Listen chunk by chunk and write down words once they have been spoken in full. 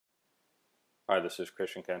Hi, this is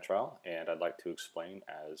Christian Cantrell, and I'd like to explain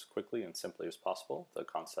as quickly and simply as possible the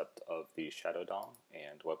concept of the shadow DOM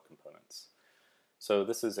and web components. So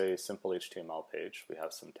this is a simple HTML page. We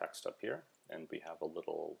have some text up here, and we have a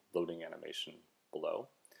little loading animation below.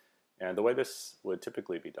 And the way this would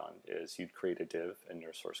typically be done is you'd create a div in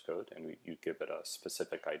your source code, and you'd give it a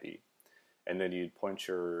specific ID. And then you'd point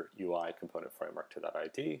your UI component framework to that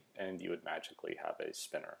ID, and you would magically have a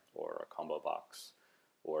spinner or a combo box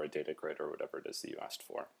or a data grid or whatever it is that you asked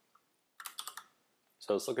for.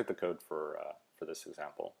 So let's look at the code for this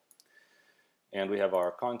example. And we have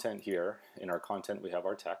our content here. In our content we have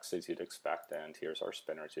our text as you'd expect, and here's our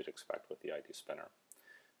spinner as you'd expect with the ID spinner.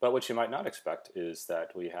 But what you might not expect is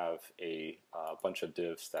that we have a bunch of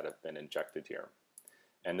divs that have been injected here.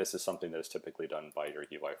 And this is something that is typically done by your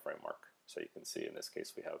UI framework. So you can see in this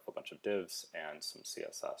case we have a bunch of divs and some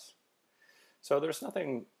CSS. So there's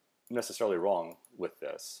nothing necessarily wrong with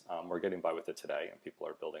this. We're getting by with it today, and people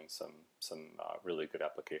are building some really good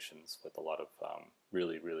applications with a lot of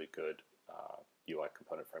really good UI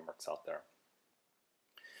component frameworks out there.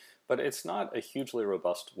 But it's not a hugely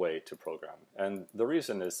robust way to program, and the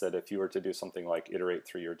reason is that if you were to do something like iterate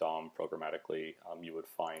through your DOM programmatically, you would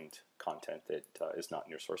find content that is not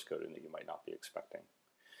in your source code and that you might not be expecting.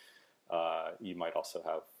 You might also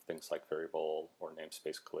have things like variable or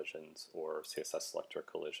namespace collisions or CSS selector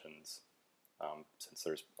collisions, since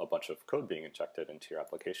there's a bunch of code being injected into your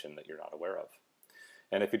application that you're not aware of.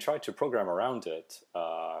 And if you try to program around it,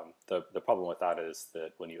 the problem with that is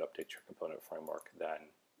that when you update your component framework, then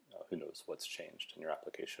who knows what's changed, and your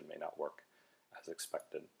application may not work as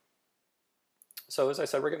expected. So as I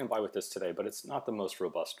said, we're getting by with this today, but it's not the most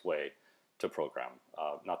robust way to program,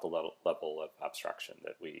 not the level of abstraction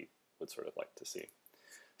that we would sort of like to see.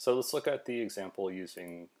 So let's look at the example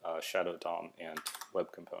using shadow DOM and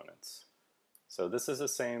web components. So this is the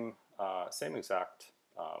same exact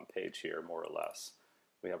page here, more or less.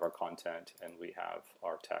 We have our content and we have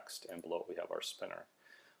our text, and below it we have our spinner.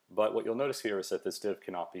 But what you'll notice here is that this div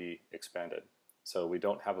cannot be expanded. So we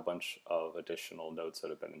don't have a bunch of additional nodes that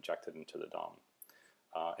have been injected into the DOM.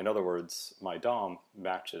 In other words, my DOM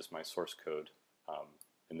matches my source code,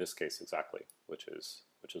 in this case exactly, which is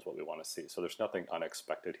what we want to see. So there's nothing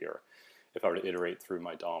unexpected here. If I were to iterate through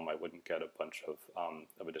my DOM, I wouldn't get a bunch of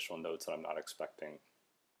additional nodes that I'm not expecting.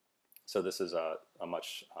 So this is a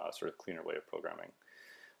much sort of cleaner way of programming.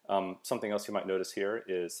 Something else you might notice here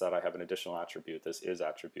is that I have an additional attribute. This is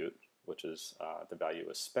attribute, which is the value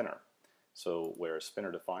is spinner. So where is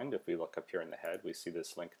spinner defined? If we look up here in the head, we see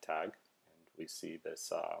this link tag, and we see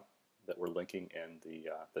this that we're linking in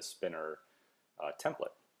the spinner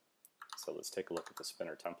template. So let's take a look at the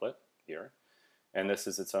spinner template here. And this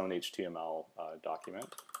is its own HTML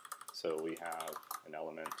document. So we have an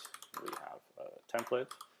element, we have a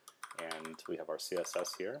template, and we have our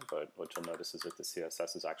CSS here. But what you'll notice is that the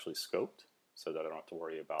CSS is actually scoped, so that I don't have to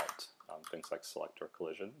worry about things like selector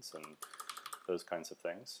collisions and those kinds of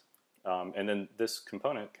things. And then this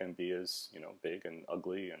component can be as big and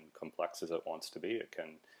ugly and complex as it wants to be. It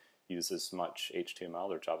can use as much HTML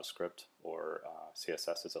or JavaScript or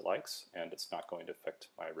CSS as it likes, and it's not going to affect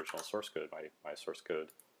my original source code. My source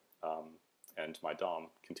code and my DOM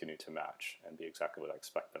continue to match and be exactly what I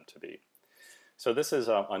expect them to be. So this is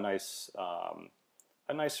a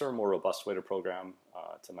nicer, more robust way to program.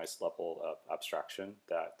 It's a nice level of abstraction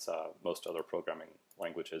that most other programming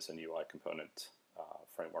languages and UI component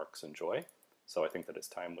frameworks enjoy. So I think that it's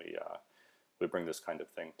time we bring this kind of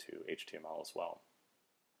thing to HTML as well.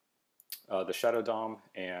 The shadow DOM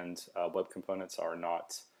and web components are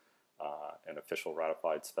not an official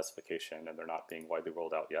ratified specification, and they're not being widely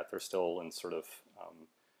rolled out yet. They're still in sort of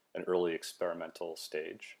an early experimental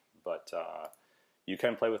stage, but you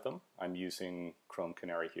can play with them. I'm using Chrome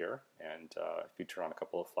Canary here, and if you turn on a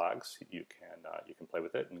couple of flags, you can play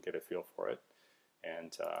with it and get a feel for it,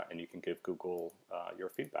 and you can give Google your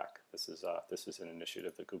feedback. This is an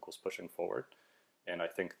initiative that Google's pushing forward. And I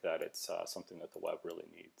think that it's something that the web really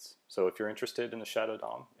needs. So if you're interested in the shadow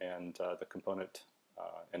DOM and the component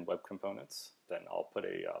and web components, then I'll put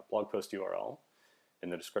a blog post URL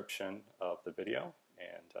in the description of the video,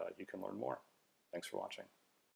 and you can learn more. Thanks for watching.